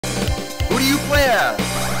you play as?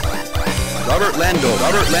 Robert Lando.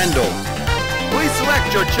 Robert Lando. Please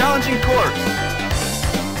select your challenging course.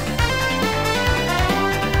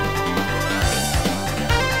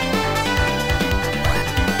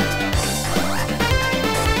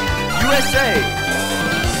 USA.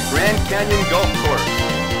 Grand Canyon Golf Course.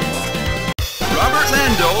 Robert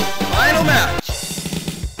Lando, final match.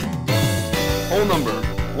 Hole number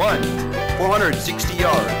 1, 460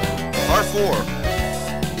 yards, par 4.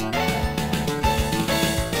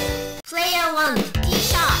 Player 1, tee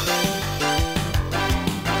shot.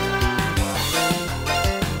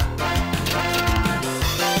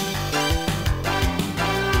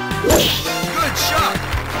 Good shot.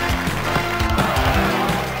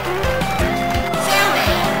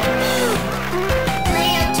 Fairway.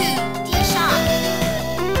 Player 2, tee shot.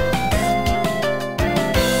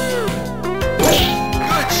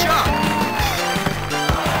 Good shot.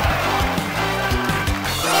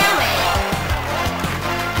 Fairway.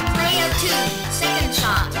 Player 2, second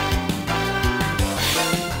shot.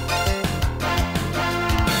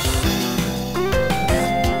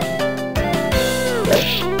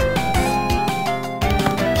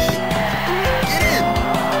 Get in.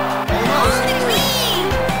 Almost. On the green.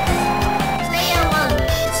 Player 1,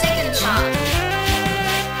 second shot.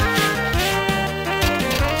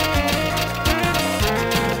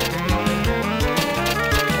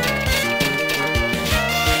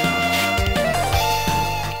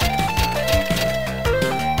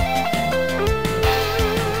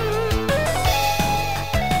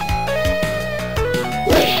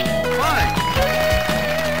 Fine.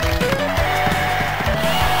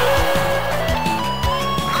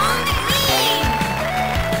 On the green.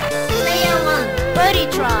 Player 1, birdie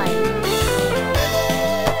try.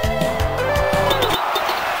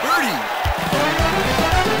 Birdie.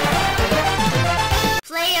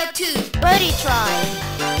 Player 2, birdie try.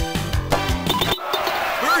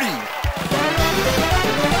 Birdie.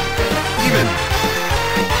 Even.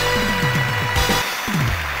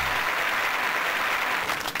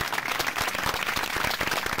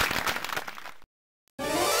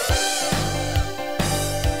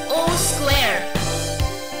 All square.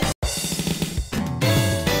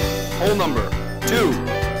 Hole number 2,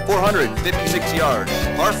 456 yards,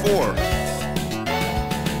 par 4.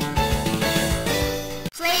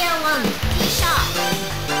 Player 1, tee shot.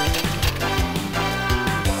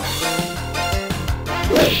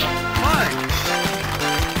 Fine.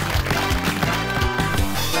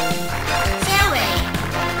 Fairway.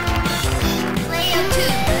 Player 2,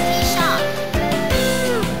 tee shot.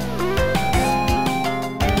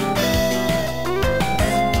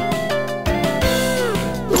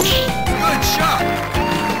 Good shot.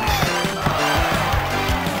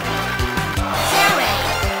 Fairway.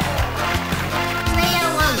 Player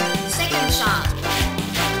 1, second shot.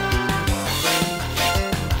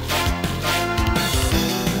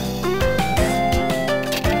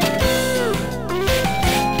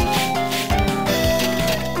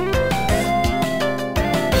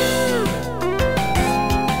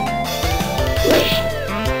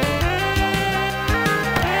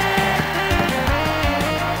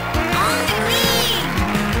 On the green.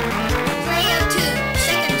 Player 2,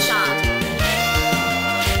 second shot.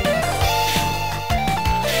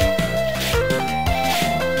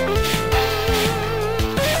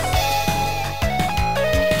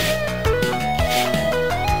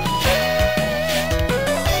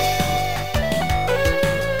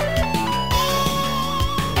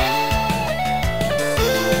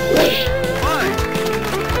 Fine.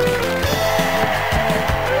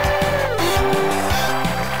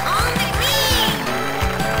 On the green.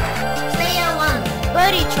 Player 1,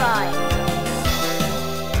 birdie try.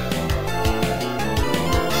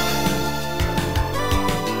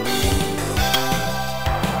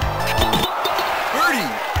 Birdie.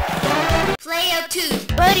 Player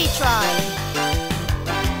 2, birdie try.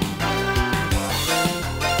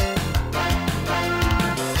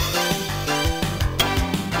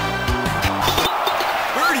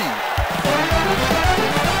 Birdie.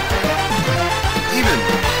 Even.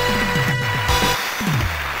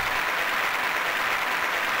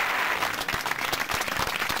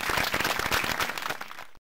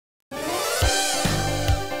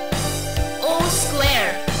 All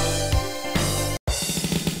square.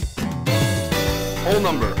 Hole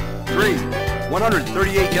number 3,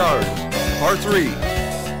 138 yards, par 3.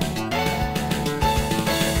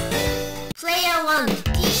 Player 1,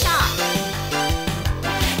 tee shot.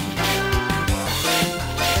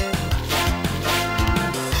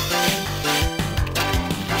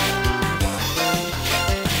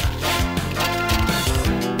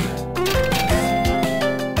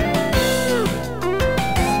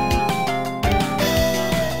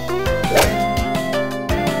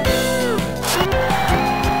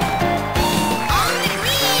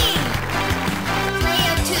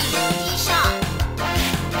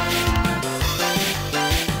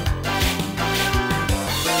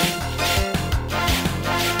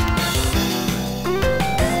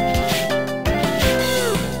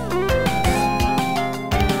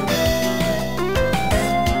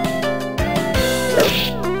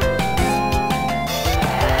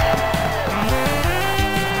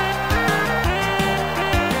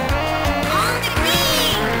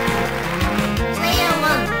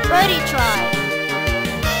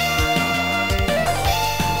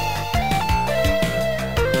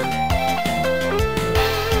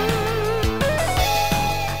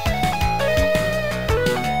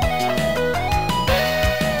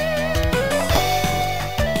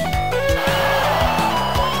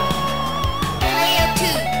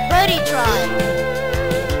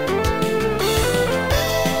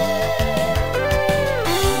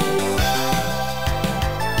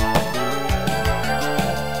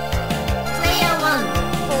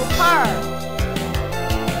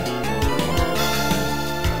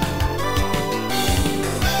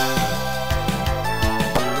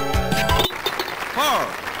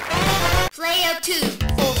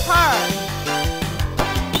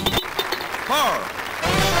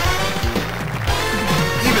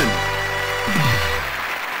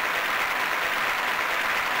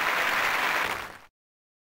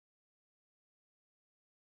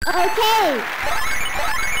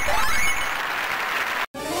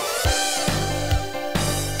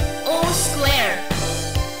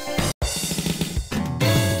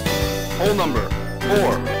 Hole number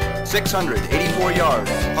 4, 684 yards,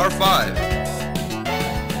 par 5.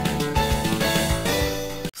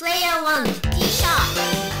 Player 1, tee shot.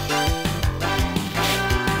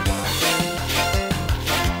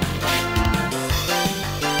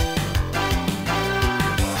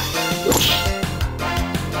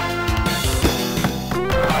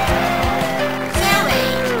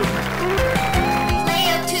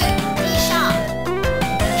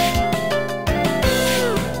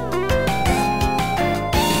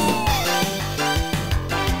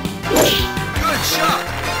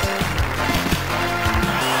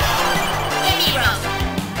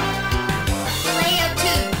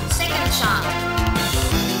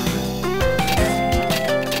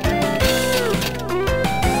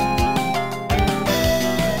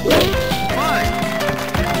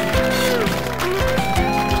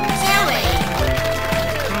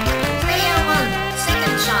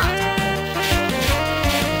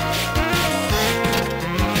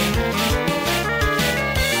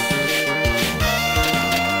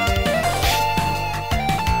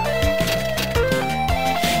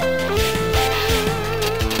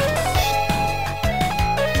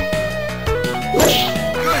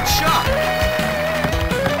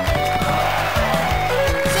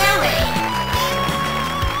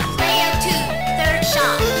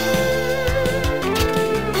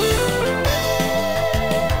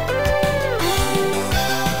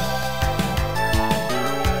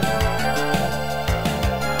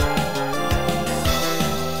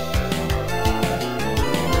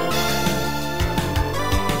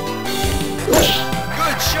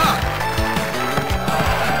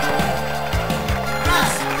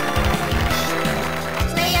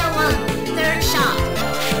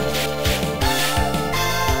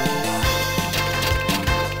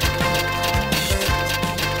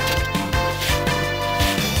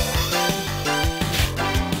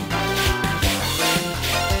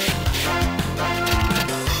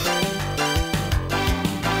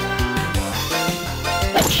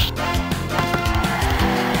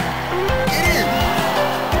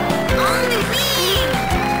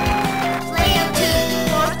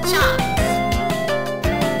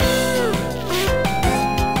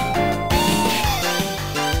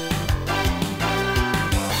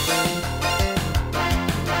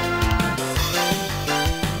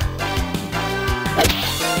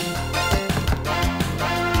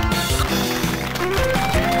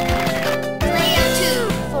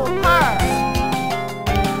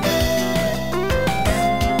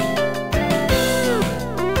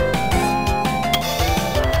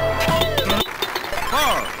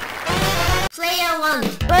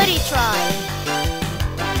 Birdie try.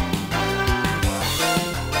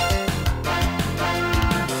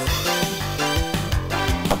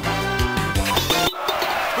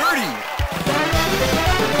 Birdie!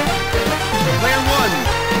 Player 1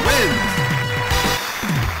 wins!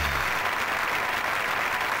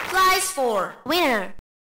 Prize for winner.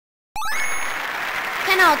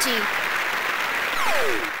 Penalty.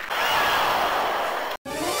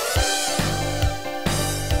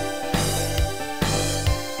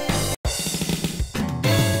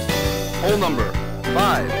 Hole number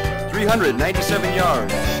 5, 397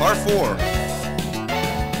 yards, par 4.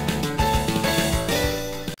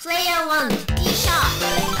 Player 1, tee shot.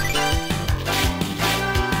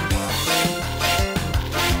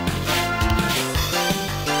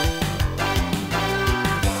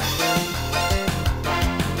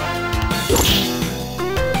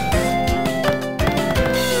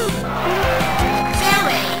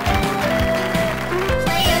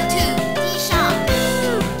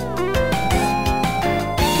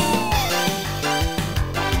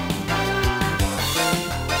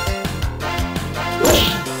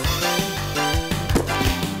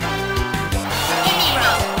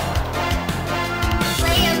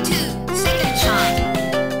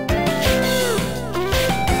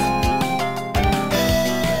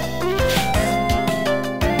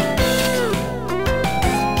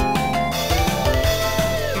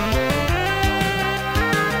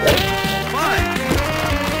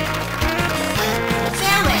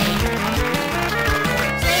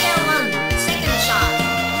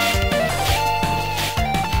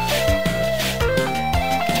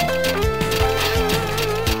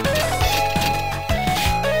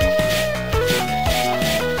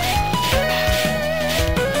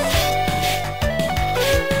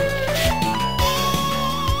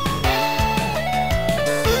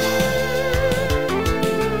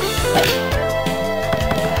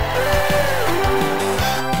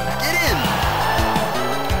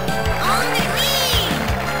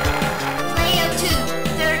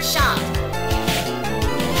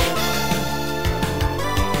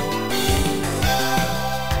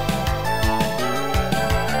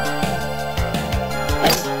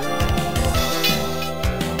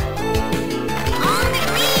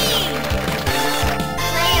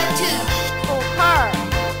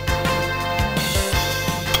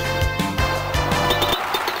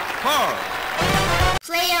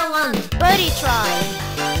 Birdie try.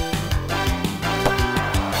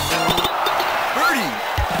 Birdie!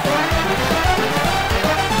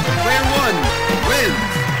 Player 1 wins!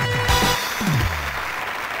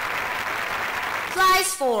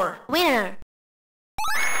 Prize for winner.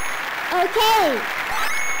 Okay.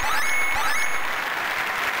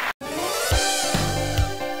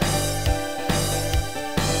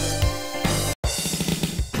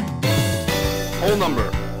 Hole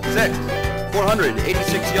number 6,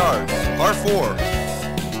 486 yards, par 4.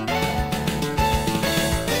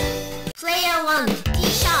 Player 1, tee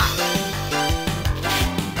shot.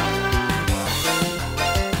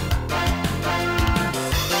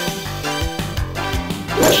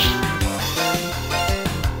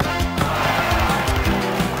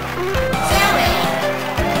 Fairway.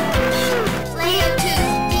 Player 2,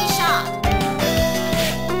 tee shot.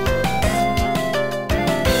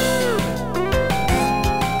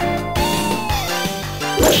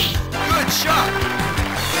 Good shot!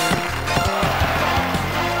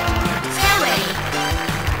 Fairway.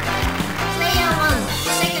 Player 1,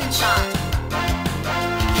 second shot.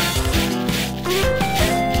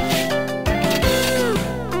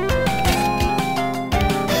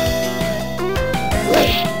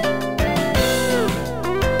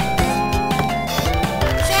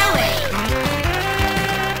 Fairway.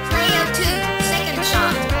 Player 2, second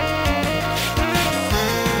shot.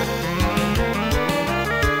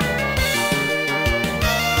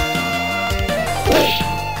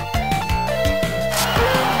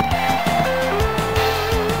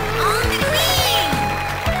 On the green.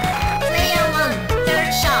 Player 1,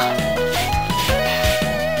 third shot.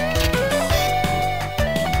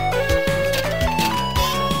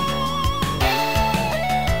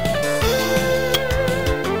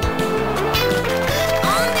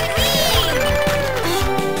 On the green.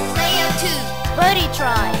 Player 2, birdie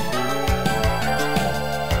try.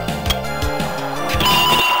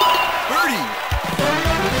 Birdie!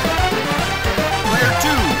 Player 2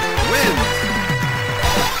 wins!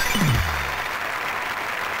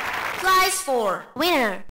 Prize for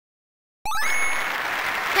winner.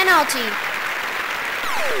 Penalty.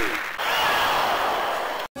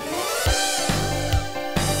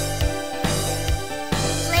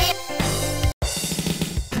 Player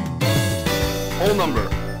Hole number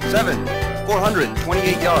 7,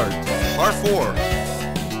 428 yards, par 4.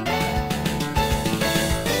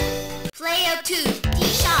 Player 2,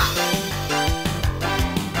 tee shot.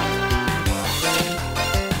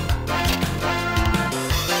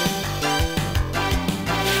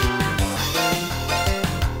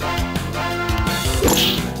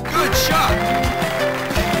 Good shot!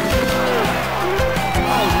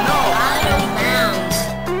 Oh no! Out of bounds.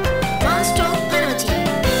 One stroke penalty.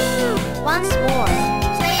 Once more.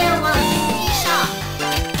 Player 1, tee shot.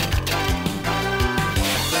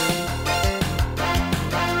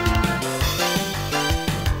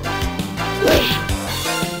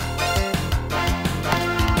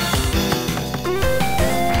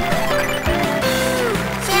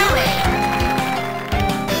 Fairway.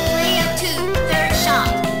 Player 2, third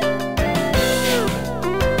shot.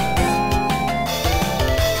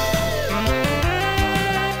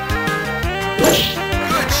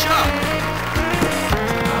 Good shot!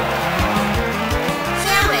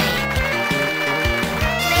 Fairway.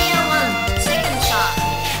 Player 1, second shot.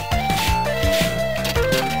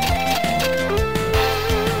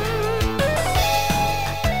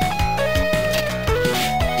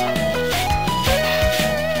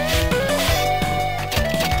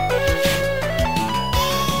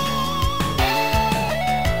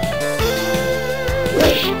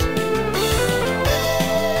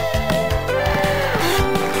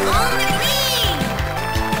 On the green.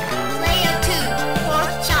 Player 2,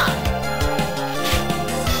 fourth shot.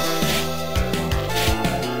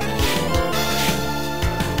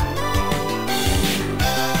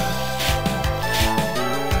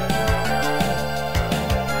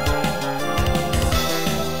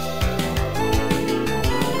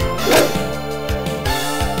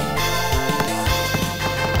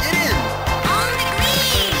 Get in! On the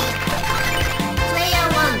green. Player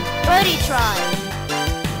 1, birdie try.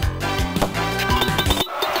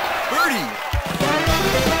 Birdie!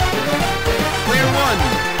 Player 1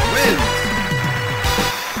 wins!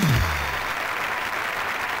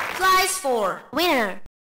 Prize for winner.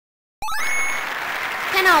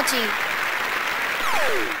 Penalty.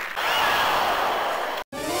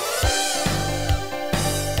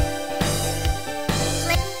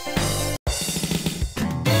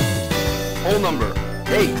 Hole number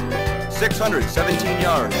 8, 617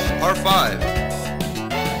 yards, par 5.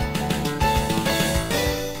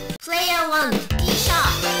 Player 1, tee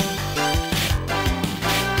shot.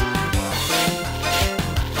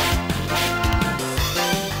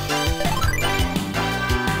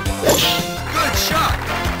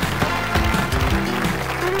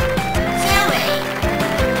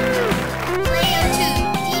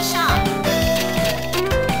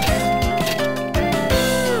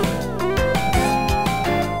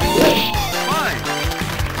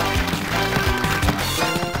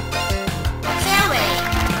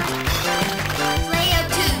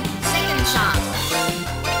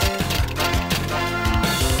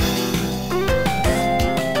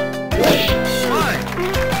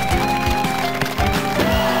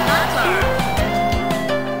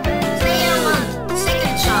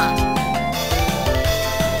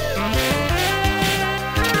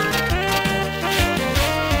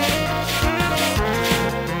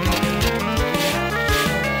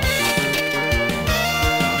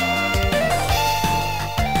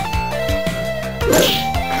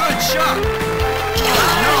 Good shot!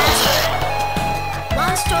 No!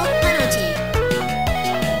 One stroke penalty.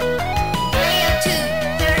 Player 2,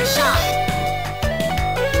 third shot.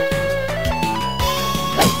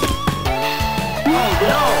 Oh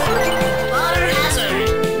no! Water hazard.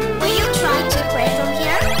 Will you try to play from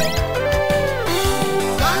here?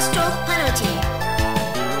 One stroke penalty.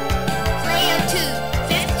 Player 2,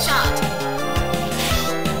 fifth shot.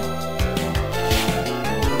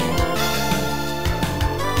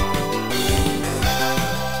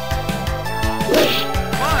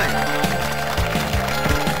 Fine!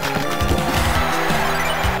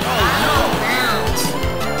 Oh no! Rounds.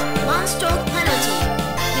 One stroke penalty.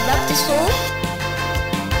 Give up this hole.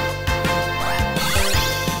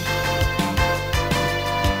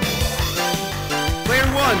 Player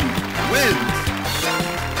 1 wins!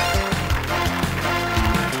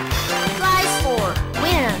 Prize for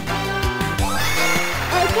winner.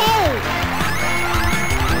 Okay.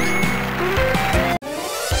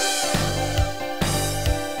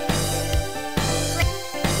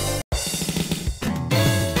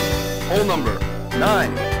 Hole number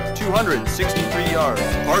 9, 263 yards,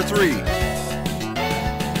 par 3.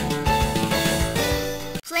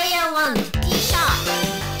 Player 1, tee shot.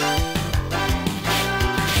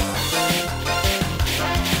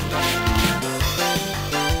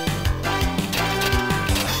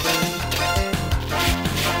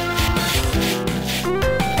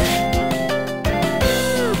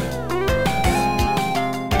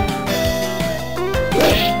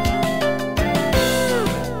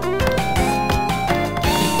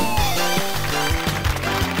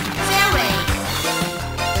 Fairway.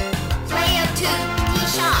 Player 2, tee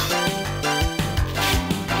shot.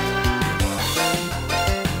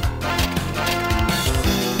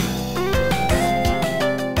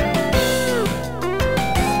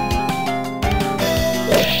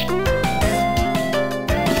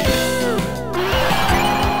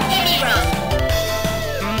 Heavy rough.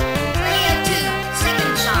 Player 2,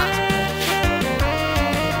 second shot.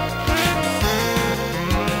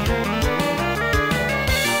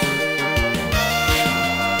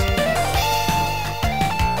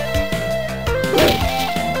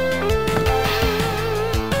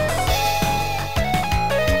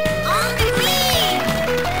 On the green.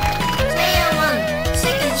 Player 1,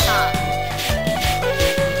 second shot.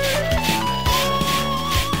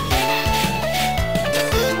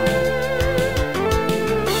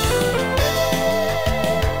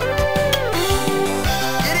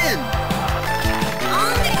 Get in!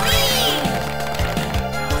 On the green.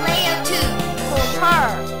 Player 2, for par.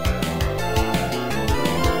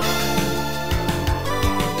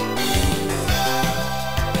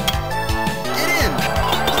 Get in!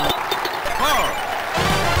 Par!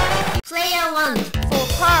 Player 1, for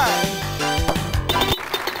par.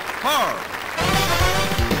 Par!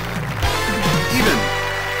 Even!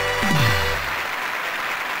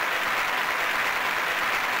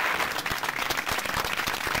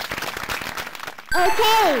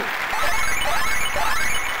 Okay.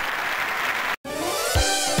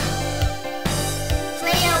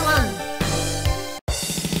 Player 1,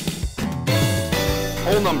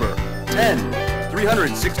 Hole number 10,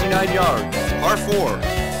 369 yards, par 4.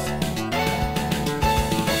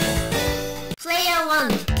 Player 1,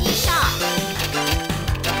 tee shot.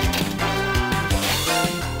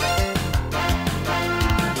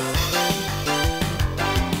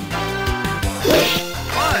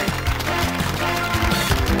 Fine!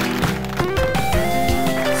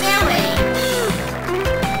 Fairway.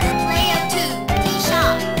 Player 2, tee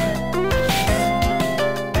shot.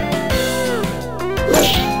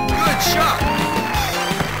 Good shot!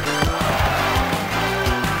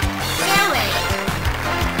 Fairway.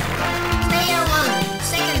 Player 1,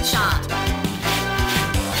 second shot.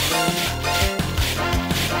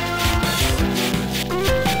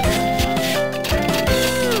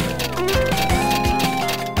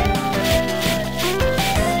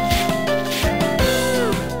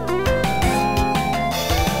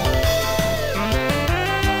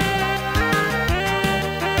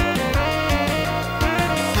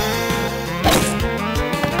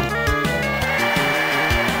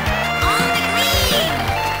 On the green.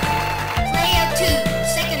 Player 2,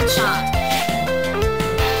 second shot.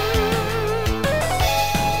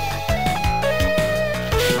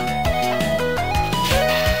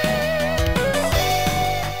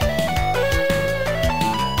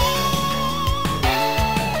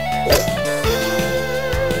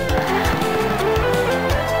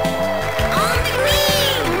 On the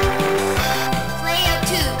green. Player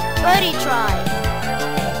 2, birdie try.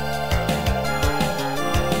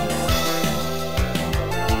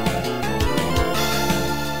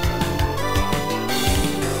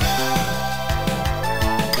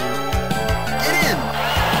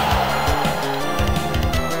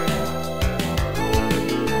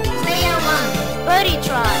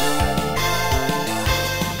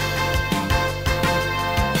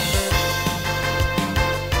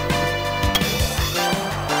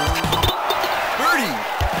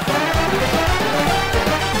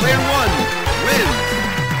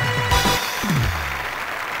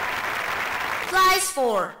 Flies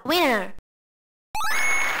 4. Winner.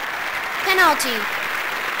 Penalty.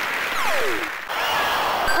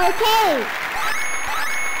 Okay.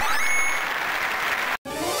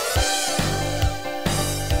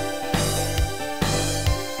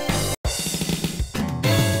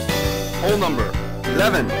 Hole number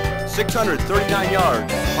 11, 639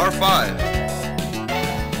 yards, par 5.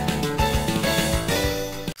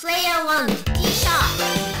 Player 1, tee shot.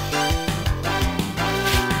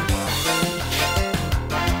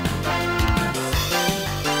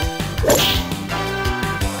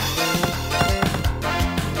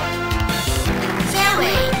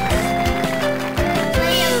 Fairway.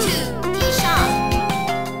 Player 2, tee shot.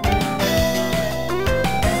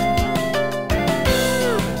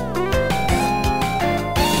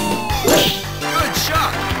 Good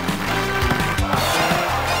shot.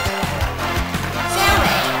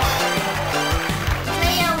 Fairway.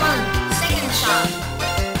 Player 1, second shot.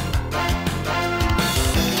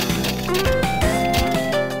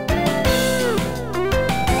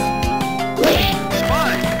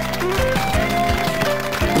 Fine.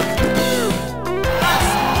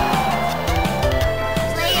 Bust.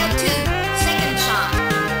 Player 2, second shot.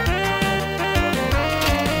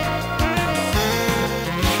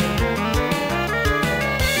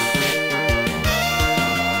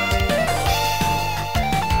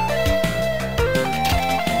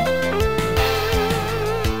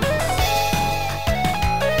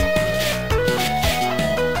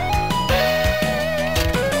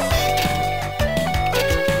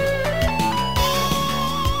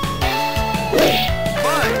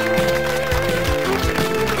 Fine.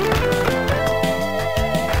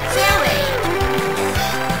 Fairway.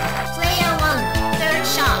 Player 1, third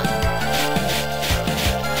shot.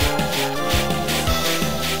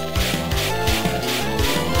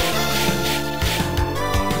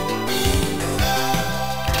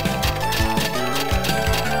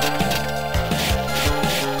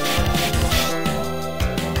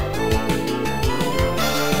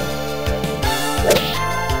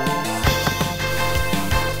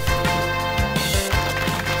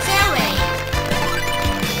 Fairway.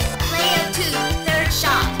 Player 2, third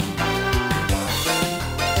shot.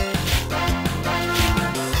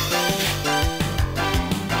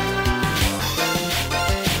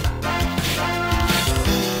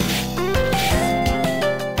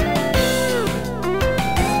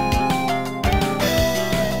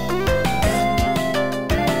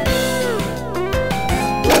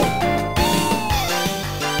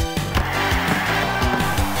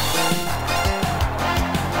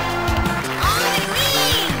 On the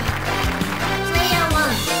green. Player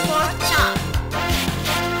 1, fourth shot.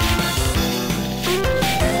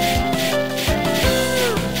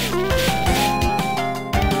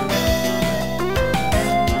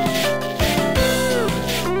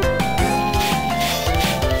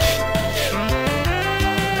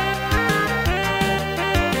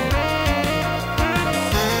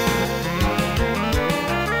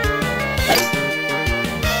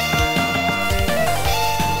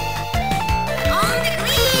 On the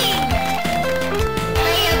green.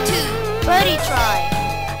 Player 2, birdie try.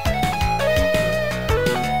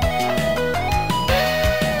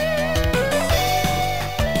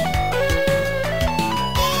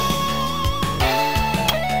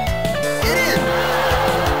 Get in.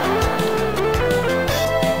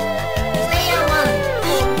 Player 1,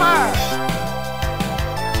 full par.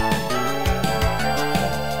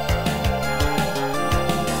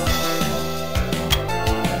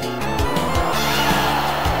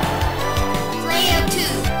 Player 2,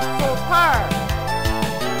 full par.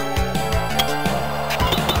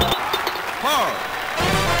 Par.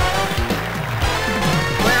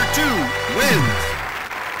 Player 2 wins.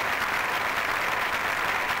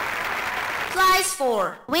 Flies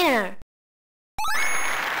 4. Winner.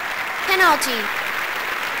 Penalty.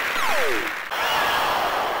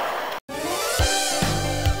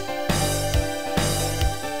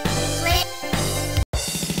 Play.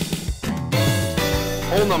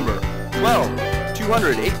 Hole number 12,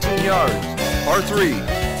 218 yards, par 3.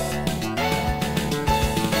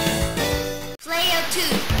 Player 2,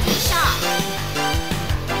 tee shot.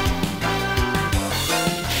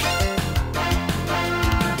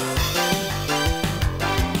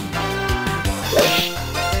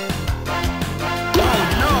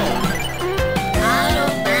 Out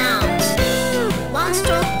of bounds. One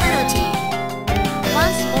stroke penalty.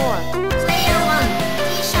 Once more. Player 1,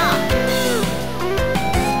 tee shot.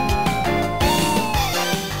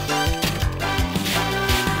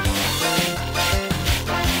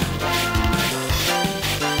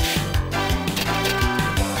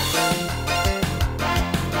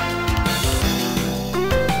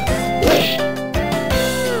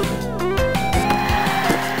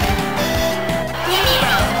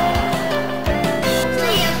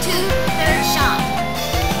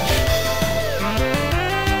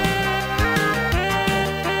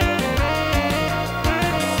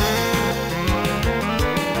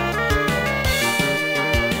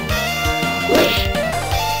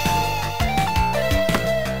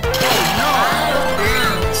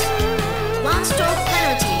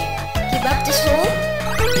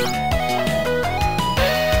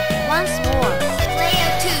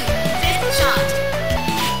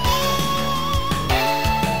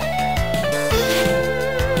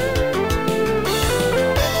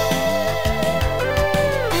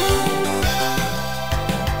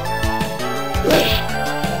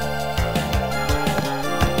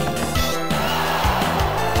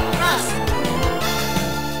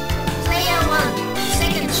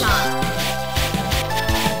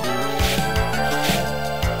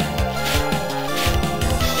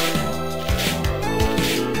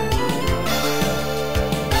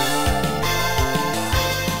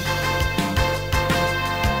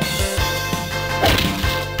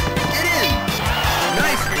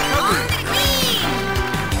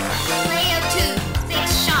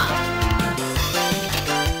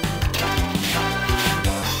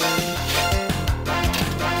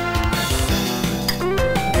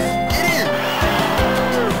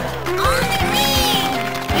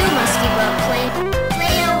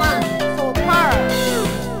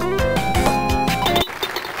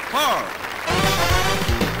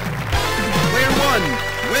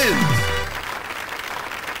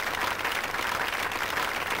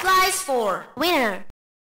 Prize for winner.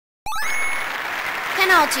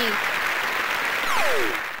 Penalty.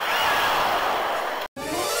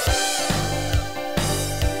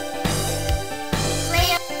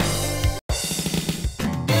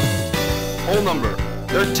 Hole number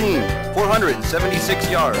 13, 476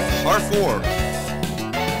 yards, par 4.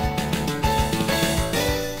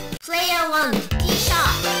 Player 1, tee shot.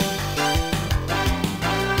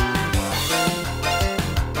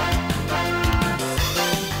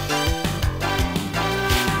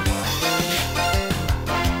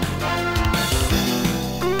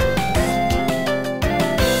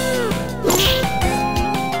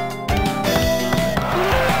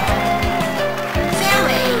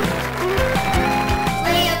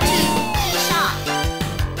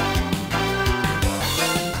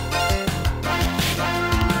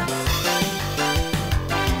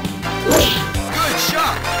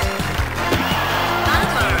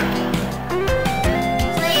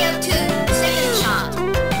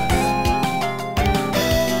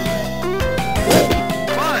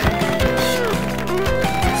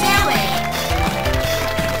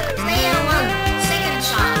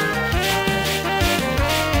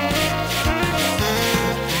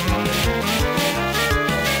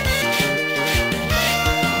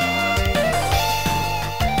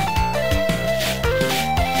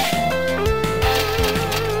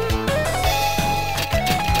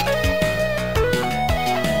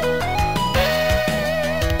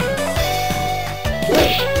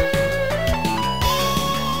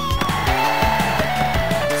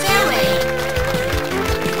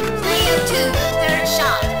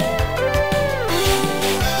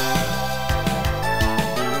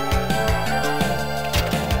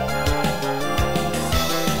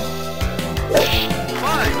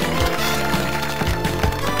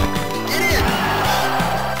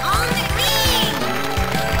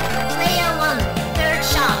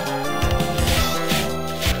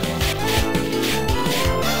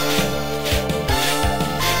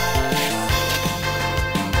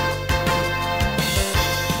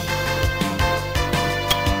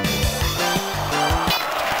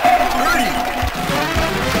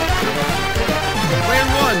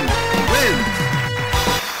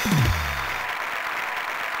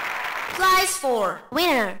 Prize for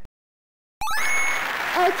winner.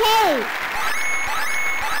 Okay.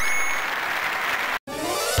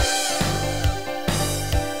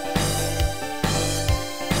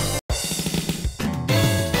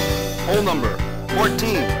 Hole number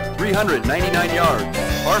 14, 399 yards,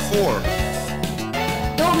 par 4.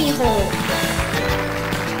 Domi hole.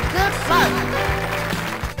 Good luck.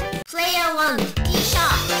 Player 1, tee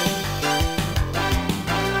shot.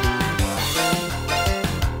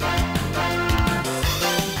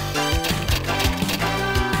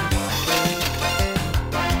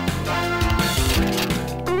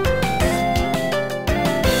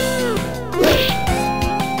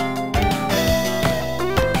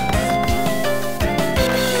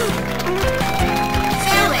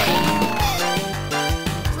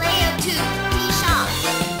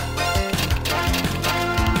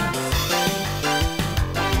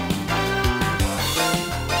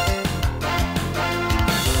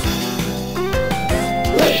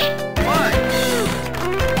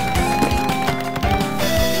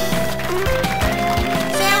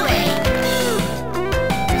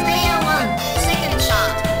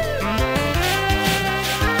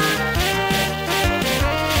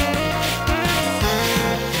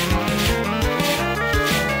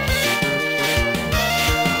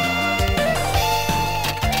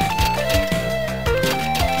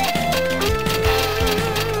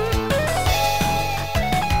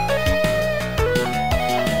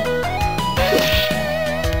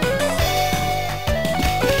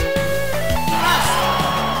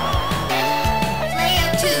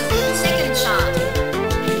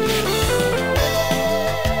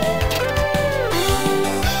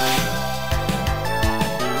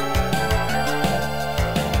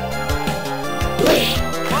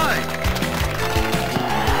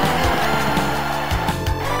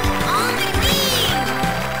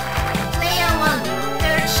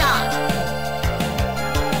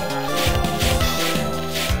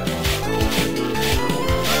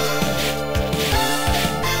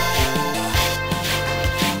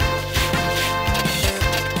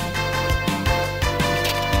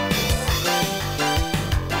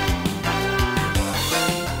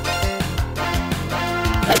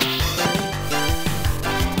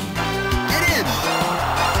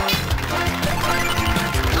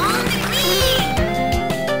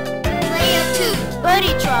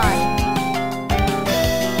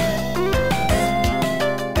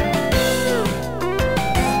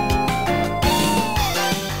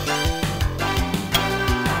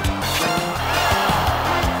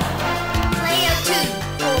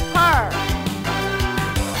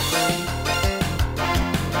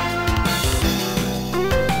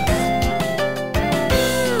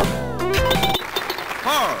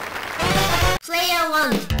 Par. Player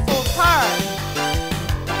 1 for par.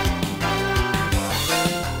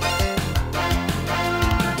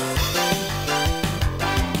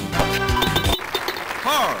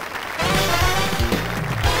 Par.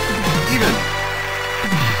 Even.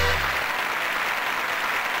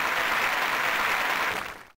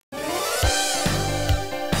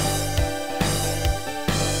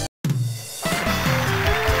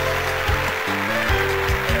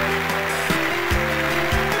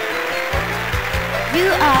 You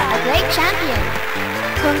are a great champion.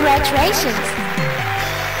 Congratulations.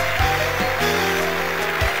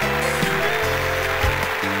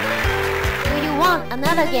 Do you want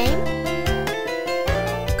another game?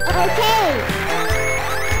 Okay.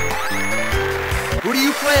 Who do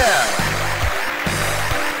you play as?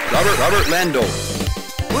 Robert Lando.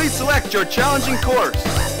 Please select your challenging course.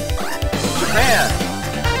 Japan.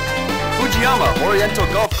 Fujiyama Oriental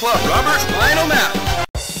Golf Club. Robert, final match.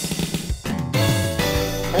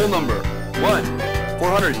 Hole number 1,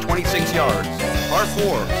 426 yards, par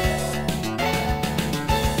 4.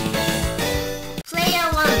 Player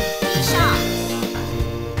 1 tee shot.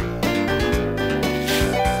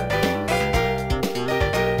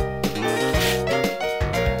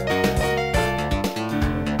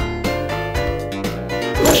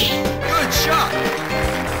 Good shot.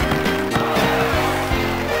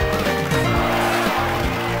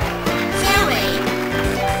 Fairway.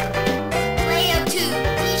 Player 2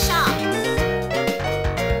 tee shot.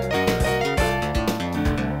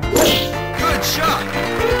 Good shot.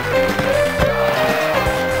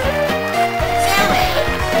 Fairway.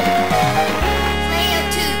 Player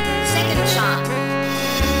 2 second shot.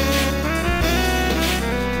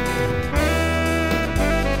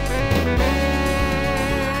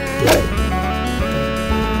 Get in.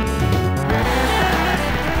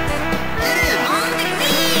 On the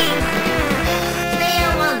green.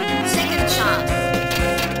 Player 1 second shot.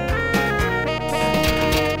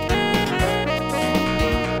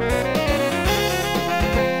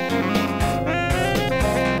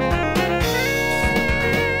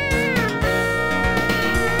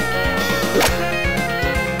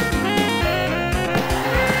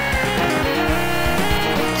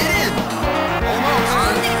 Get in. Almost.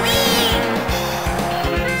 On the green.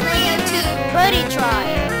 Player 2 Birdie try.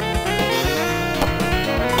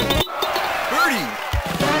 Birdie.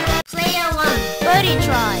 Player 1 Birdie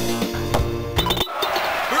try.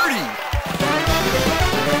 Birdie.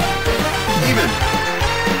 Even.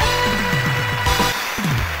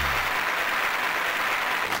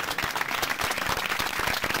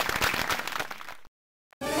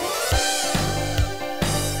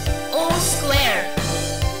 all square.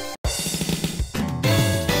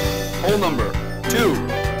 Hole number 2,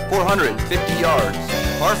 450 yards,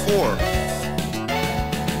 par 4.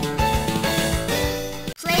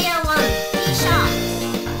 Player 1 tee shot.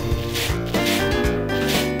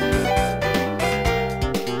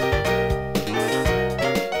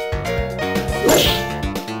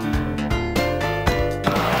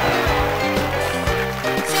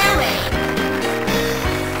 Fairway.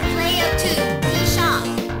 Player 2 tee shot.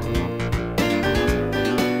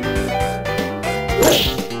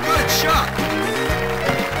 Good shot.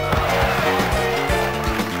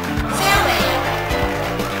 Fairway.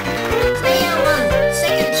 Player 1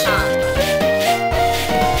 second shot.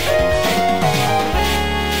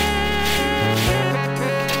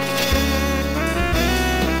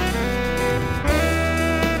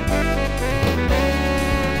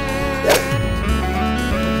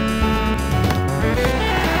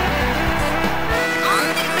 On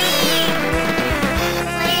the green.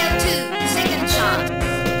 Player 2 second shot.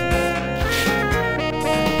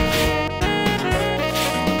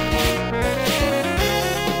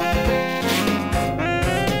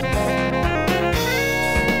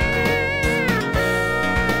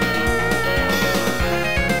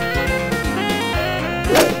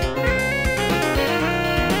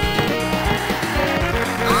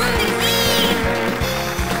 On the green.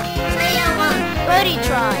 Player 1 Birdie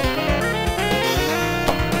try.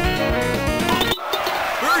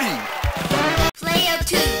 Birdie. Player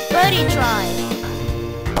 2 Birdie try.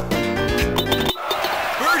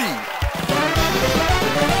 Birdie.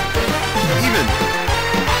 Even.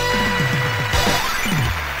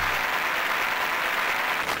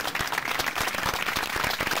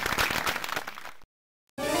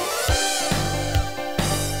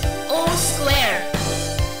 all square.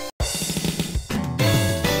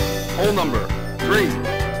 Hole number 3,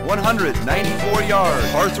 194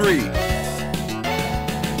 yards, par 3.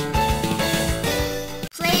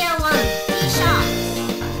 Player 1 tee shot.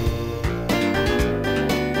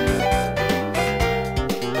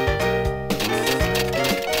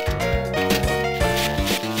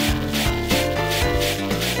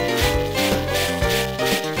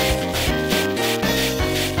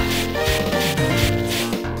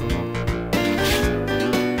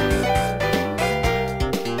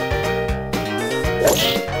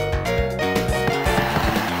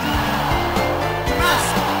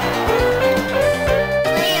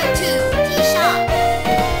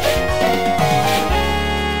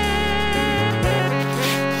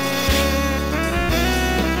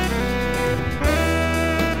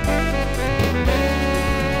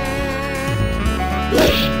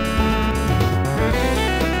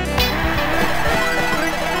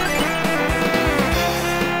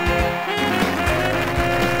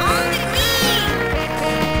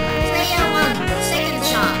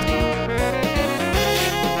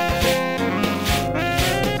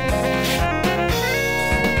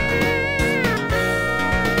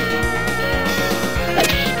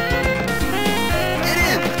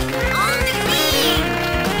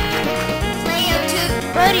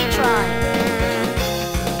 Birdie try.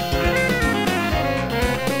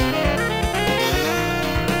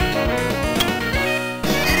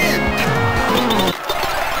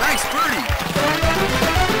 Nice birdie!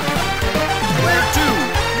 Player 2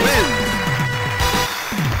 wins!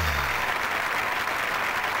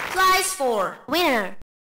 Prize 4. Winner.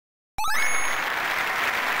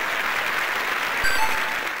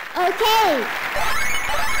 Okay.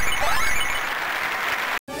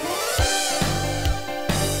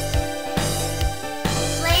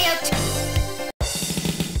 Player 2.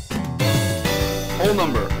 Hole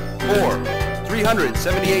number 4,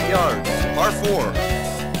 378 yards, par 4.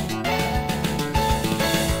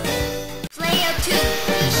 Player 2.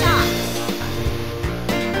 Tee shot.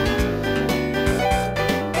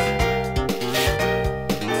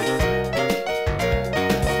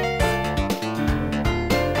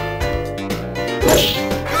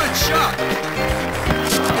 Good shot!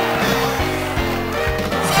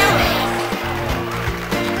 Fairway.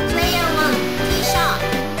 Player 1. Tee shot.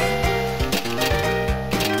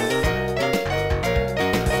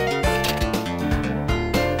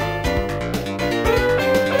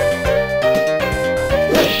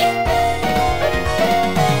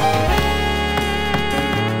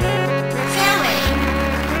 Fairway.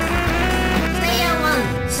 Player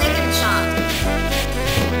 1. Second shot.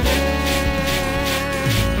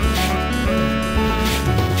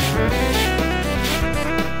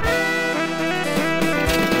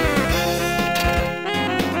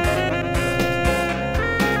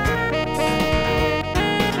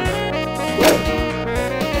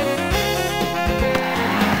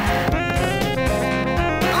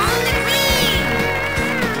 On the green.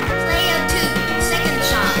 Player 2. Second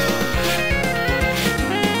shot.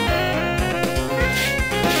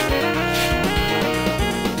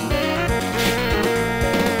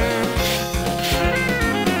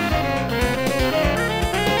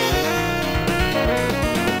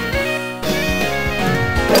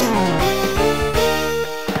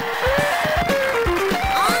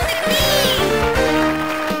 On the green.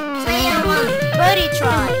 Player 1. Birdie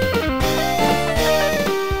try.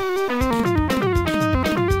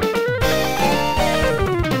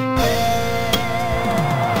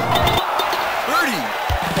 Birdie!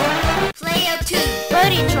 Player 2.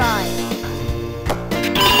 Birdie try.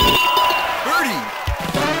 Birdie!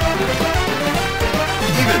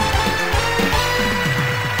 Even!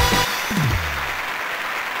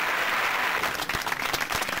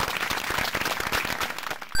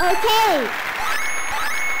 Okay.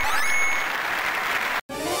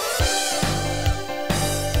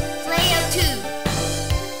 Player 2.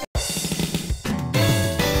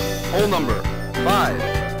 Hole number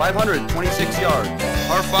 5, 526 yards,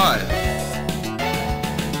 par 5.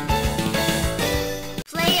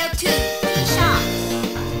 Player 2. Tee shot.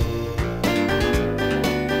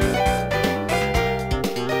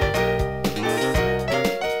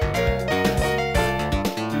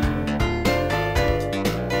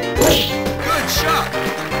 Good shot!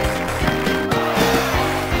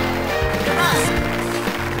 Rusk.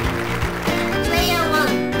 Player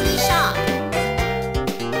 1. Tee shot.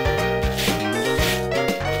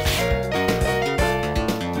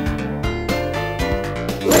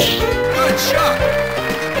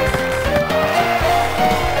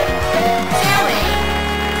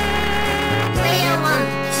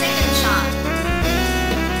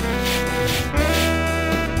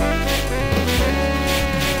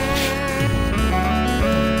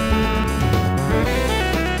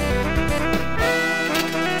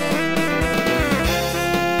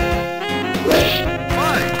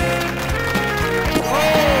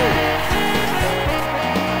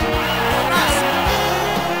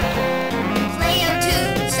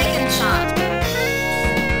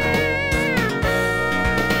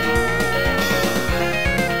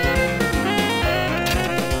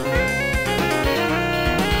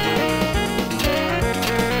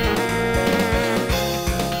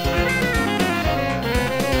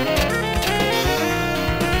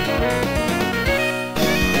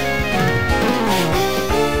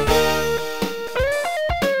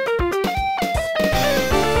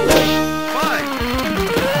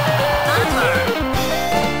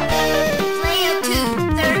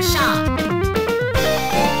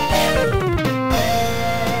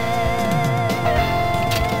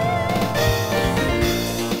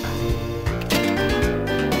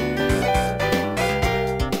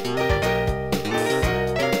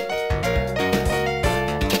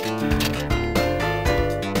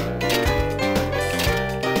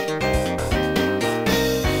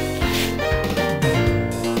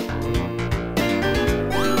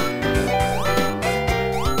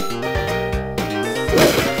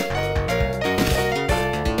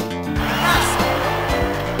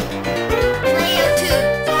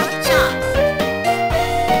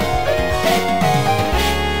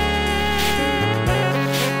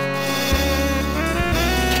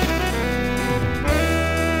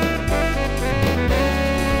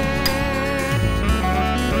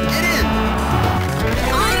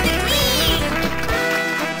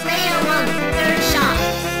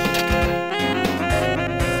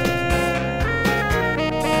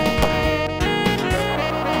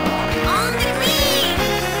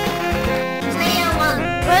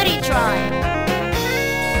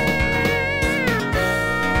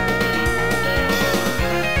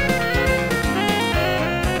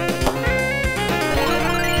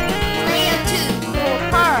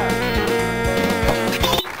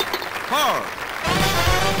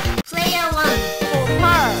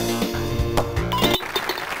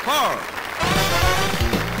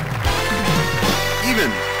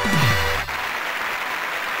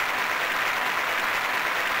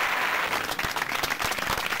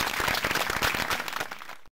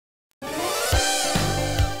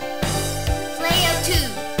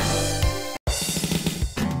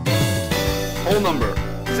 Hole number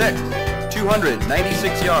 6,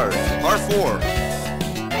 296 yards, par 4.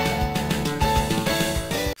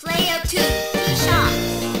 Player 2, tee shot.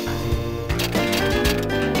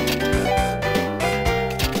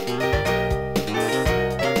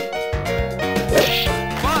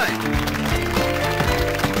 Fine.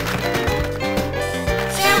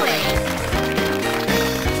 Fairway.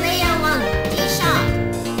 Player 1, tee shot.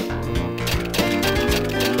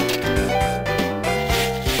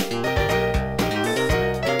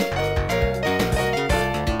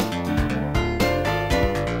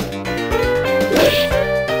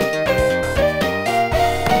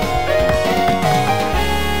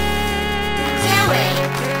 Fairway.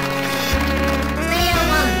 Player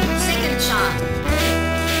 1, second shot.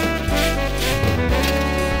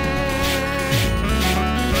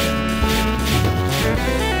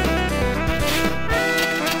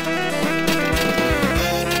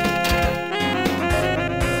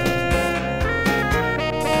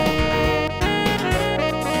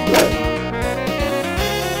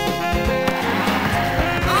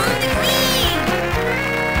 On the green.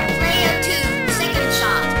 Player 2, second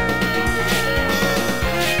shot.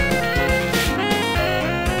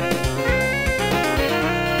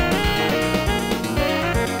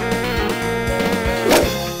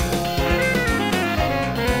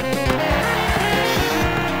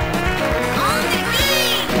 On the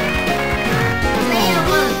green. Player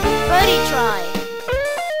 1, Birdie try.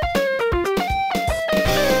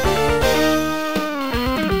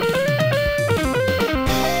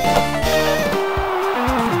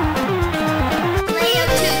 player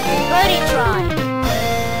 2. Birdie try.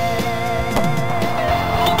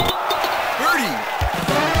 Birdie.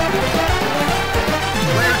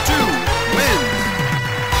 Player 2 wins.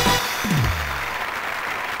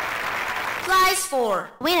 Prize 4.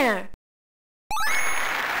 Winner.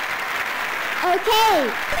 Okay.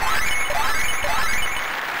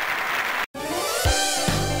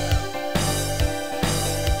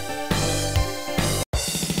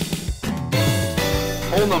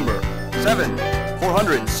 Hole number 7,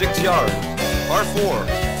 406 yards, par 4.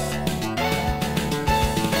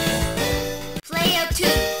 Player 2,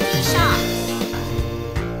 tee shot.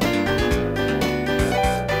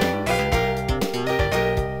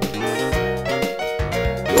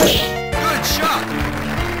 Good shot.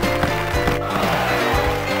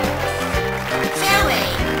 Fairway.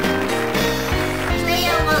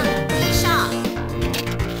 Player 1, tee shot.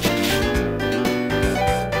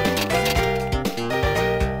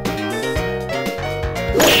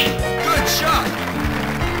 Good shot.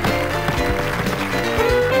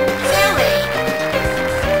 Fairway.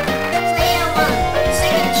 Player 1,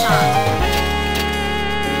 second shot.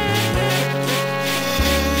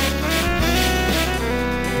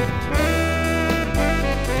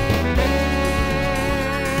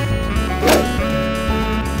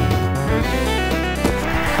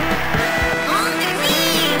 On the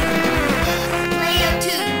green. Player 2,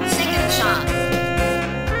 second shot.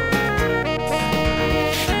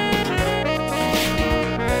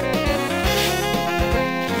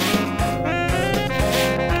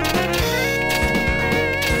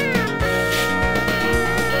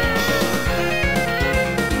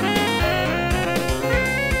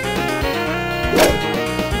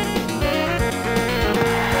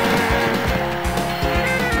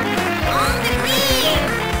 On the green.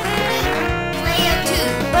 Player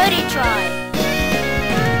 2. Birdie try.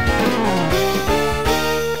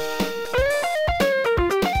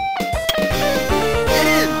 Get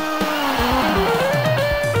in.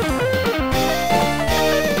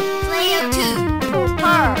 Player 2. For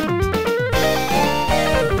par.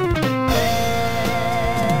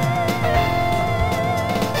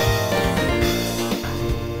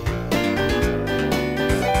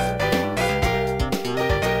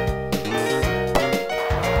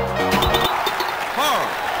 Par.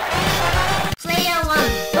 Player 1.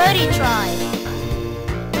 Birdie try.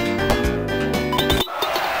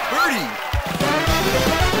 Birdie.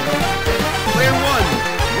 Player 1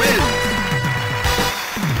 wins.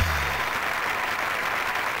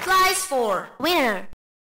 Prize 4. Winner.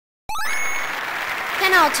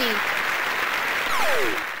 Penalty.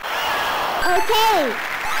 Okay.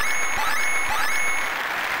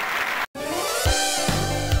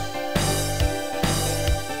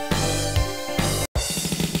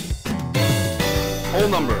 Hole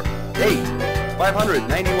number 8,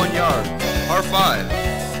 591 yards, par 5.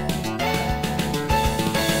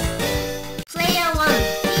 Player 1,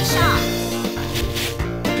 tee shot.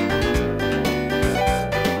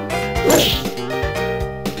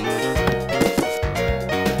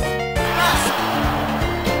 Cross.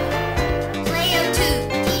 Player 2,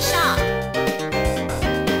 tee shot.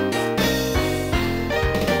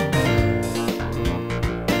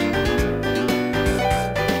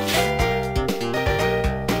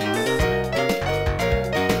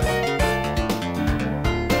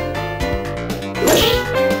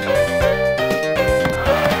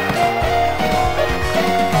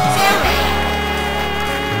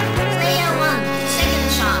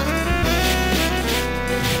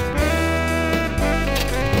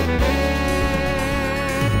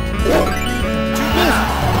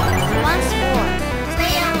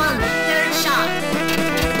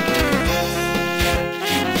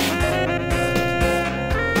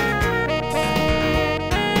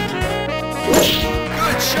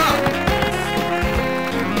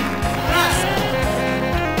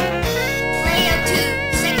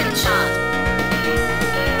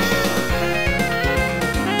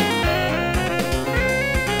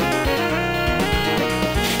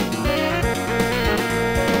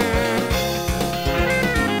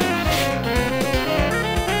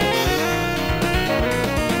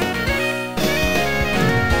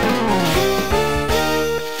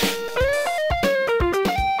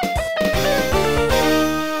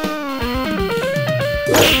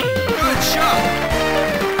 shot.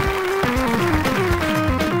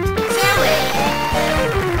 Fairway.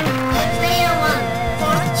 Player 1,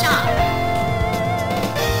 fourth shot.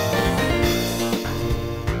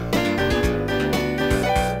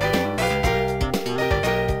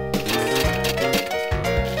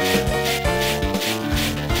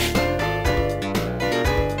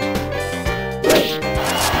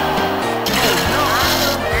 Out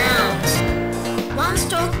of bounds. One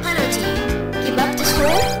stroke penalty. Give up the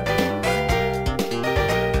score.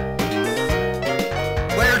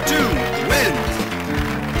 Player 2 wins.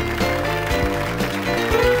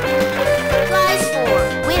 Prize for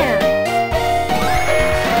winner.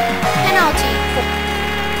 Penalty for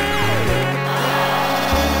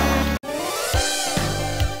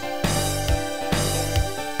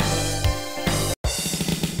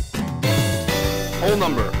Hole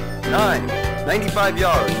number 9, 95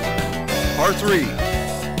 yards, par 3.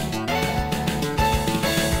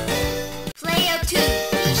 player 2,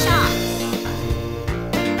 tee shot.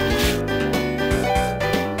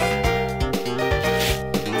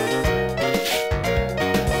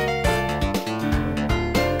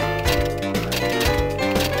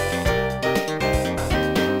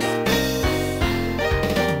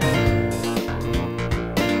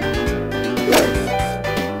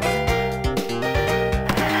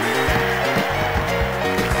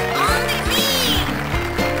 On the green.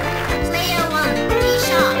 Player 1, tee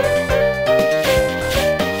shot.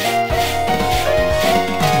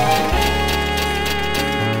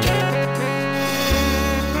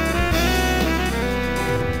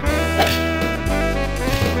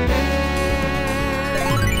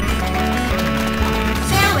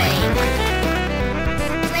 Fairway.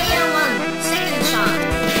 Player 1, second shot.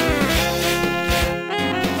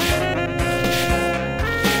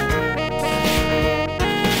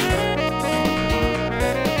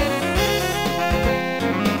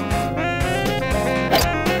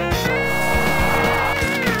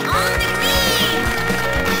 On the green.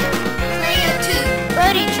 Player 2,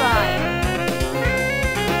 Birdie try.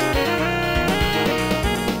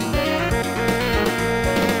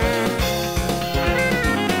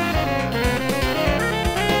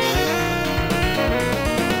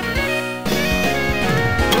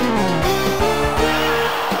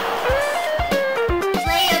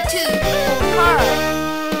 player 2, Par.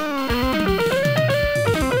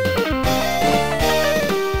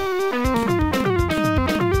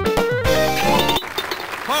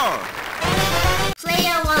 Par.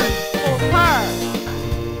 player 1, Par.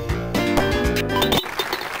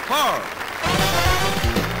 Par.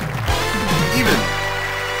 Even.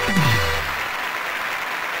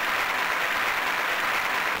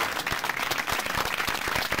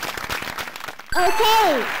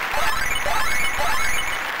 Okay.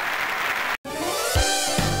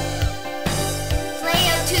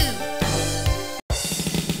 player 2,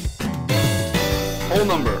 Hole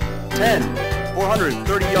number 10,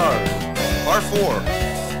 430 yards, par 4.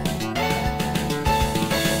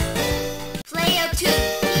 player 2,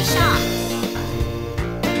 tee shot.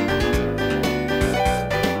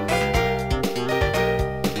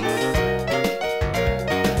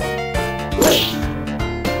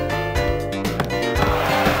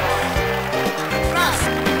 Cross.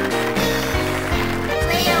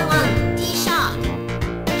 Player 1, tee shot.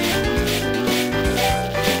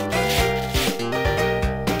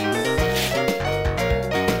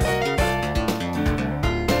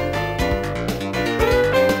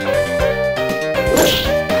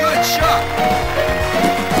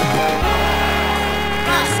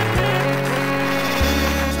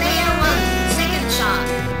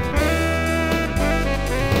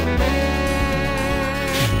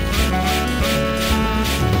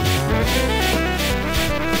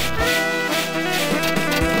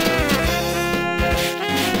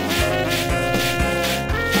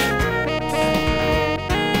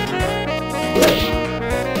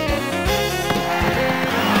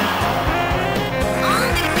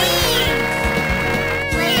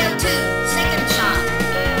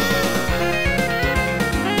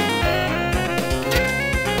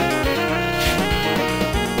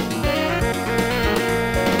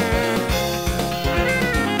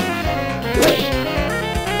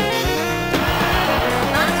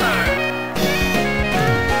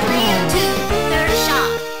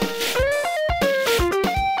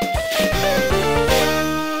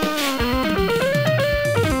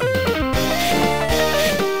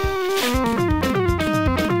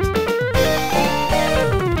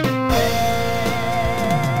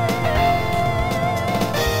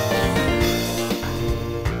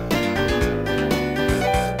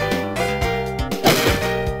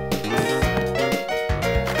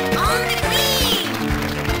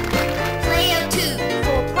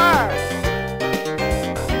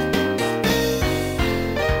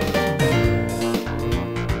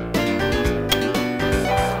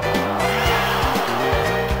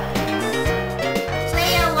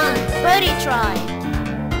 Birdie try.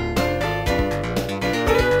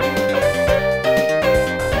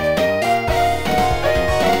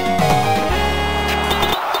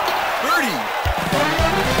 Birdie!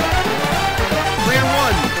 Player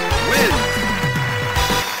 1 wins!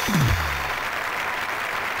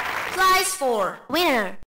 Prize for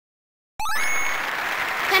Winner.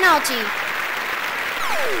 Penalty.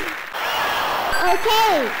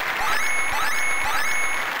 Okay.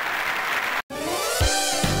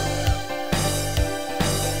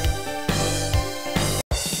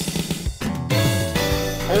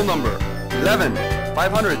 Hole number 11,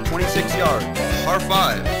 526 yards, par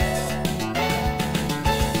 5.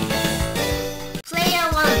 Player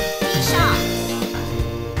 1 tee shot.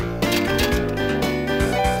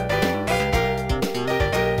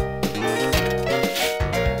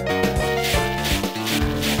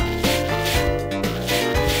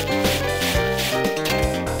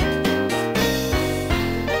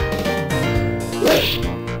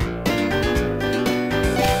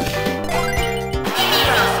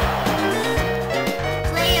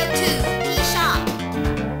 Player 2 tee shot.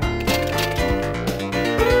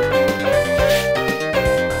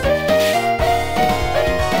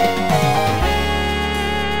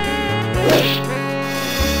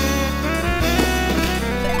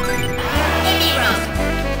 Heavy rough.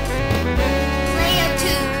 Player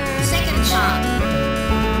 2 second shot.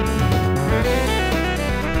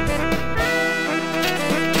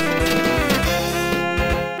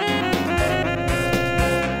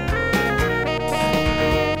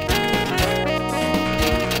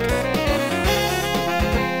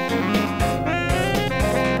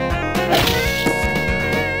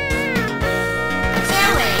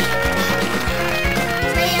 Fairway.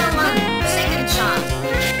 Player 1 second shot.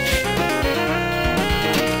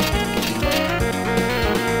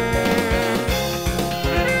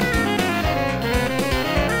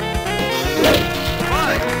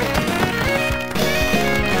 Five.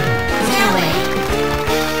 Fairway.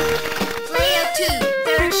 Player 2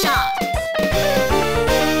 third shot.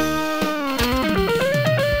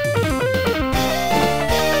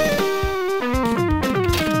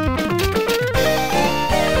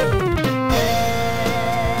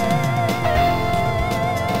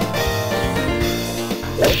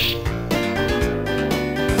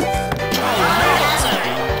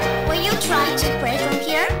 Hazard. Will you try to play from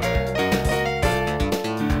here?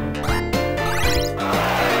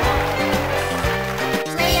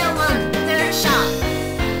 Player 1 third shot.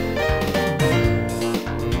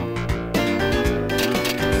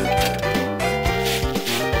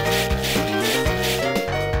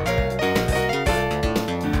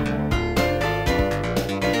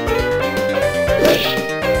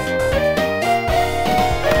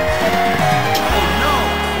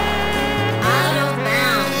 Out of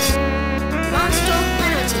bounds. One stroke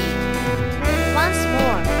penalty. Once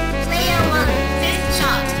more. Player 1 fifth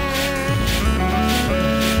shot.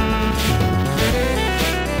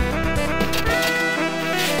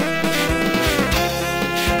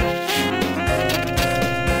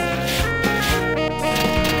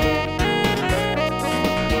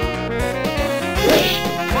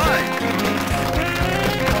 Five.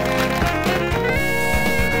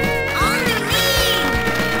 On the green.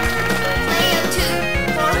 Player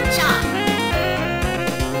 2 fourth shot.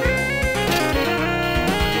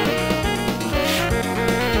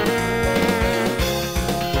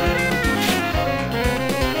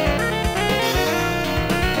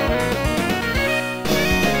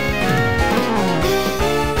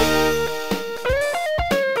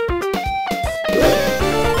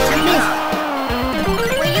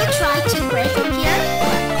 Will you try to play from here?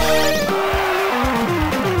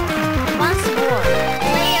 Once more.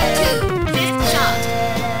 Player 2 fifth shot.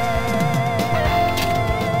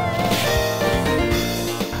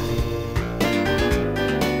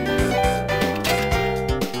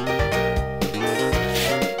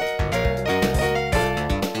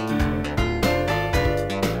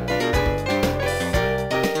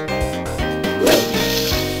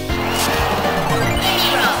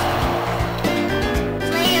 Heavy rough.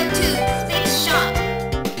 Player 2 sixth shot.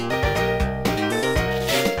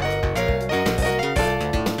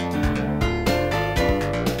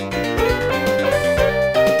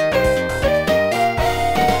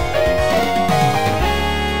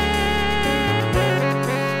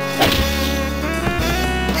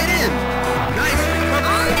 Get in! Nice recovery!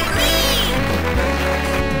 On the green.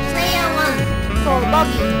 Player 1 For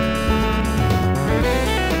bogey.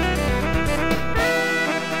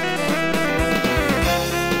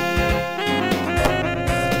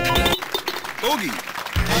 Bogey!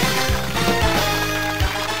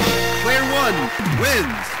 Player 1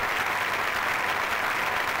 wins!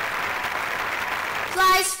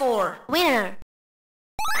 Slice 4. Winner.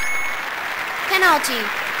 Penalty.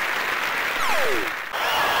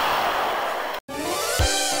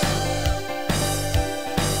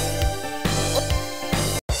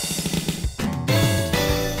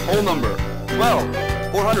 Hole number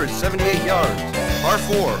 12, 478 yards, par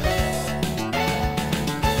 4.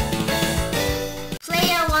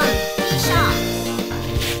 Player 1, tee shot.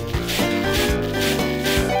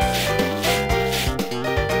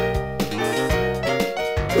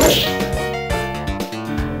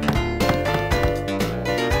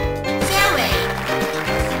 Fairway.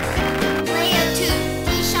 Player 2,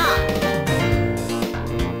 tee shot.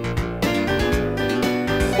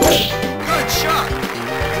 Good shot!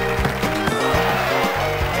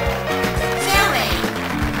 Fairway.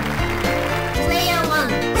 Player 1,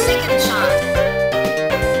 second shot.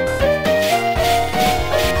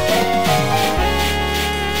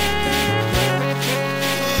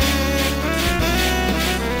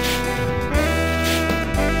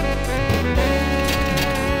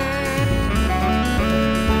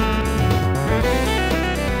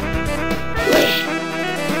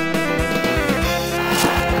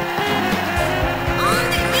 On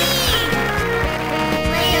the green.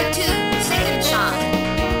 Player 2, second shot.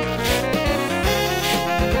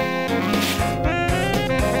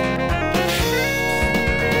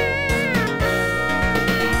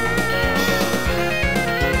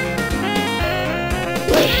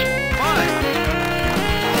 Fine!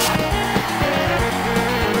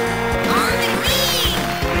 On the green.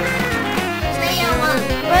 Player 1,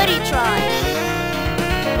 Birdie try.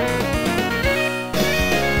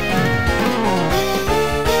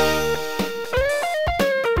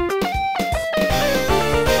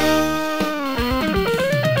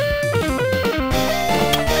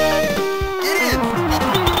 Get in!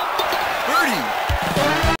 Birdie!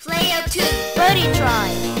 player 2, Birdie try.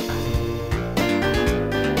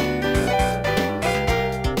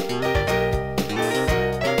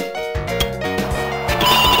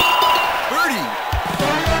 Birdie!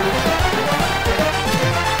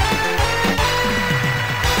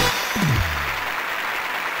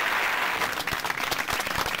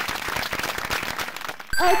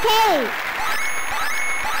 Okay.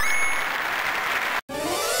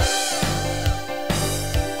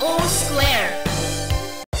 all square.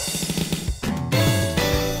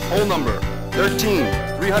 Hole number 13,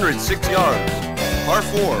 306 yards, par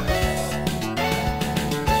 4.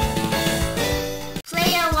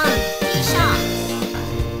 Player 1, tee shot.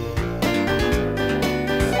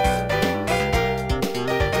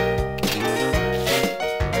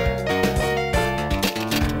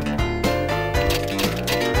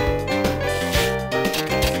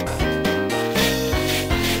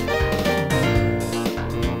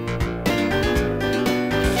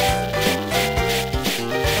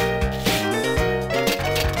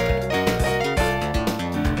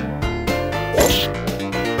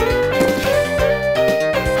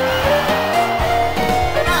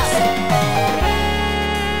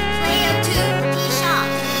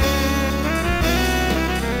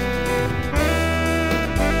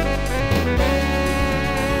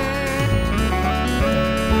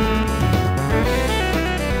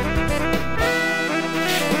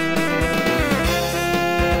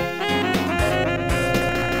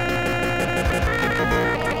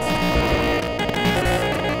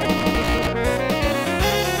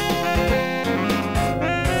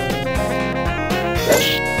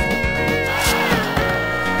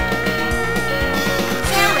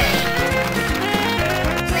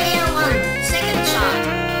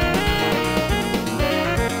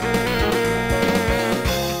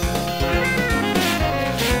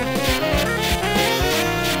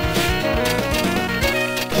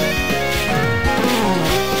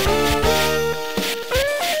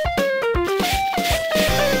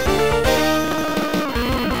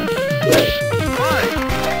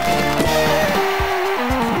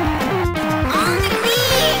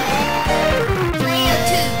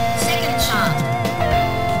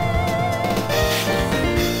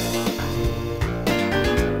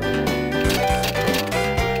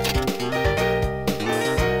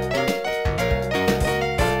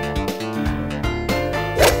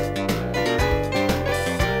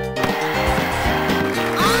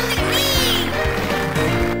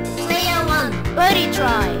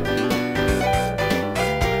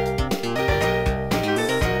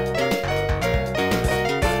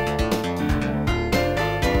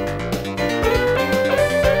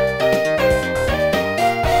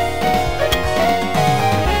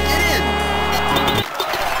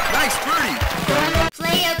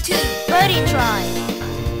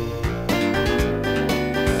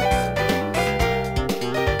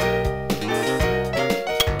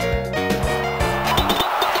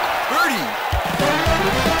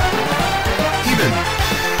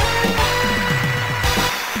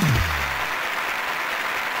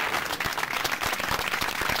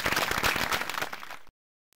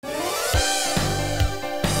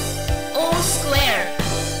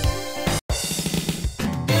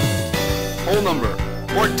 Hole number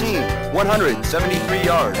 14, 173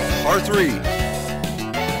 yards, par 3.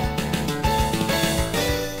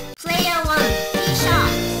 Player 1, tee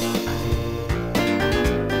shot.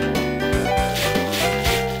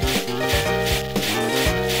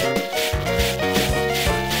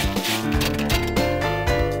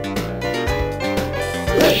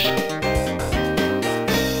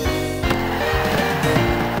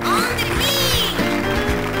 On the green.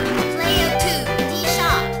 Player 2, tee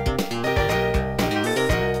shot.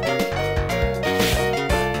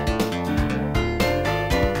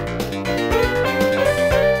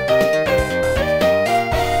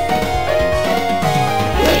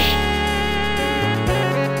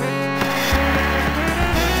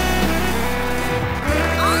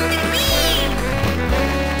 On the green.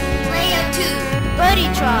 Player 2.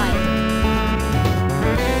 Birdie try.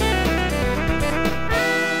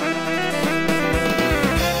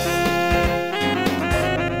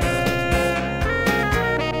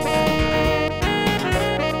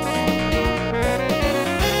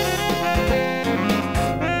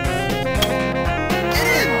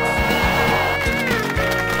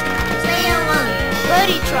 Player 1.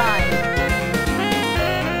 Birdie try.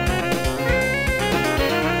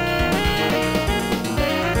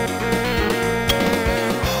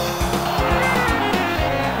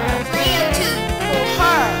 Player 2. For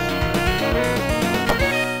par.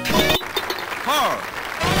 Par.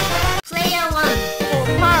 Player 1. For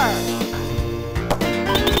par.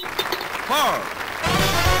 Par.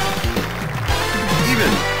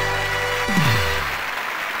 Even.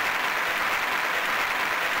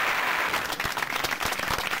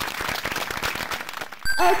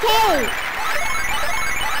 Okay.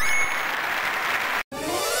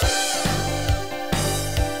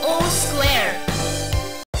 All square.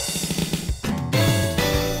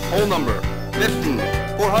 Hole number 15,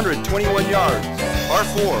 421 yards, par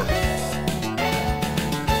 4.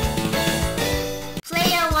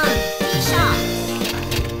 Player 1, tee shot.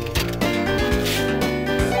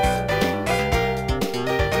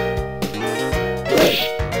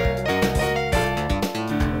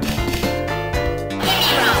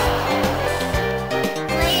 Heavy rough.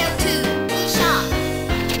 Player 2, tee shot.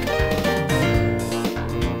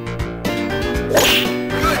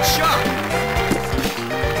 Good shot.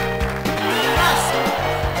 Rough.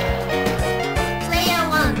 Player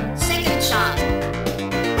 1, second shot.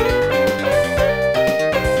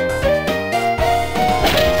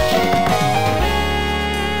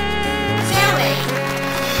 Fairway.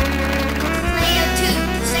 Player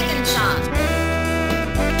 2, second shot.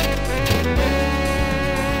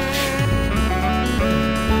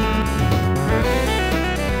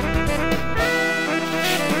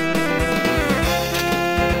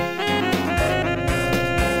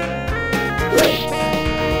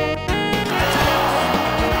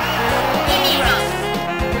 Heavy rough.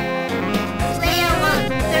 Player 1,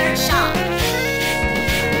 third shot.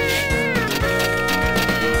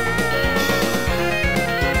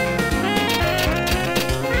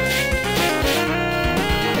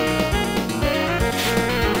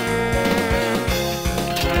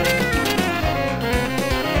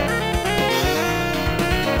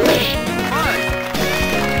 Fine.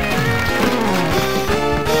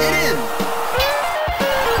 Get in.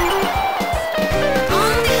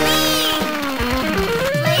 On the green.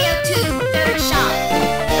 Player 2, third shot.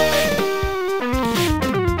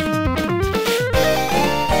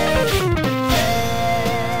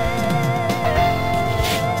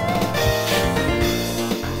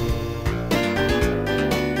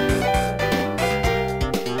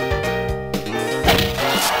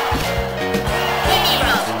 Heavy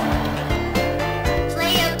rough.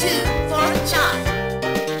 Player 2, fourth shot.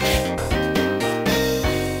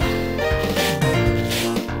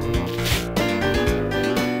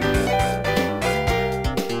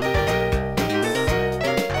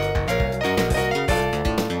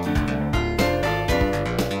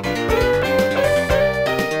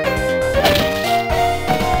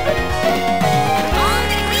 On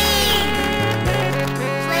the green.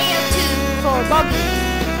 Player 2, For bogey.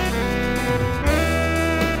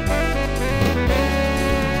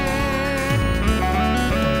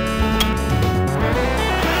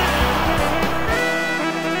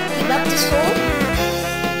 give up this hole.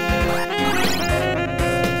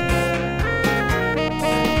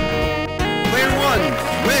 Player 1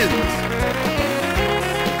 wins.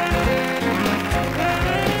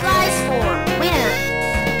 Prize for winner.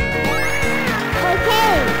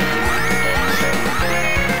 Okay.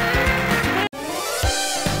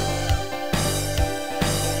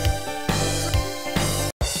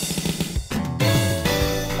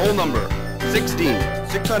 Hole number 16,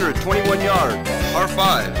 621 yards, par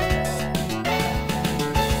 5.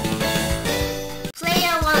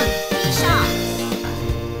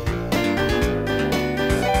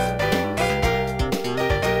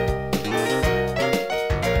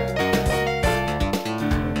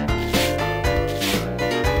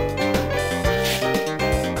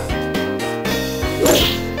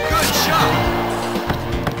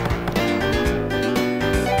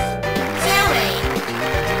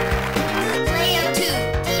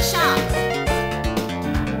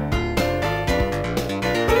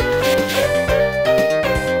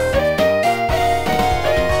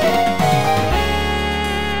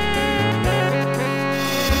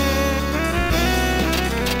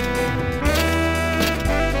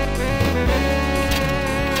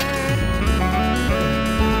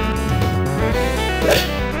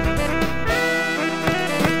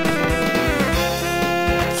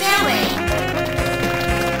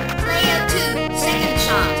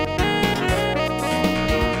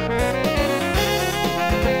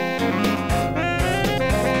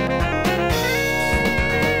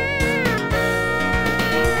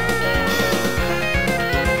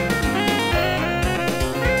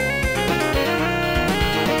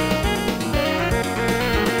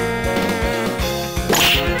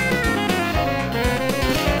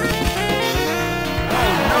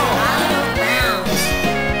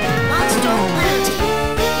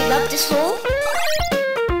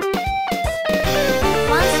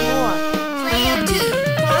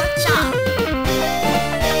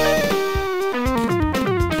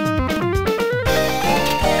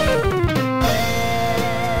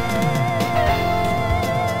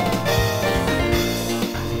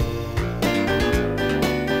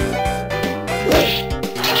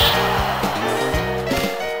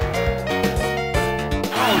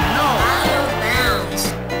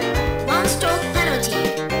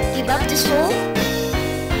 this hole?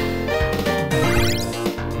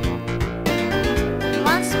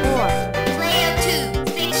 Once more. Player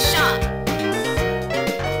 2, fixed shot.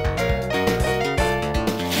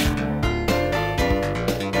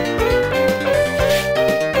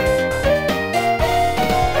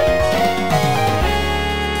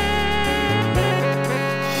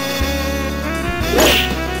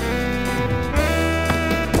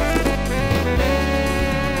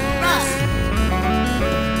 Rust.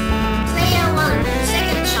 Player 1,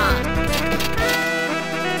 second shot.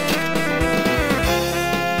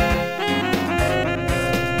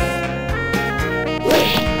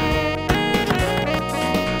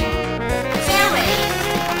 Fairway.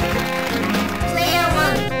 Player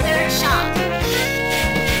 1, third shot.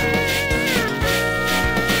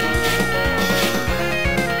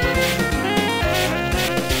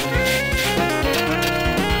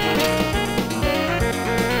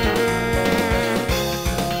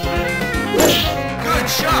 Good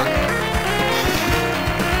shot.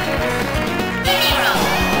 Zero.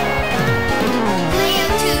 Player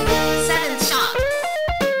 2, seventh shot.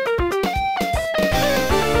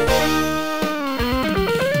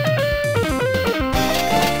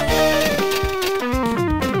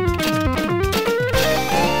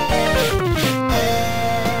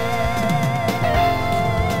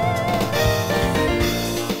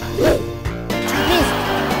 Missed.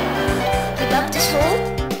 Give up this hole?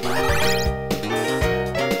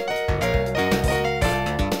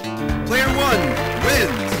 Player 1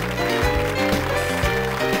 wins.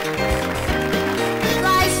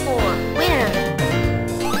 Prize for Winner.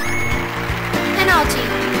 Penalty.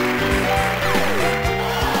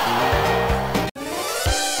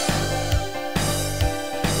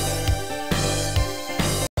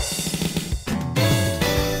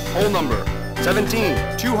 Hole number 17,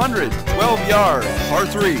 212 yards, par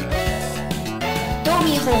 3.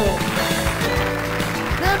 Dummy hole.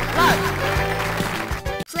 Good luck.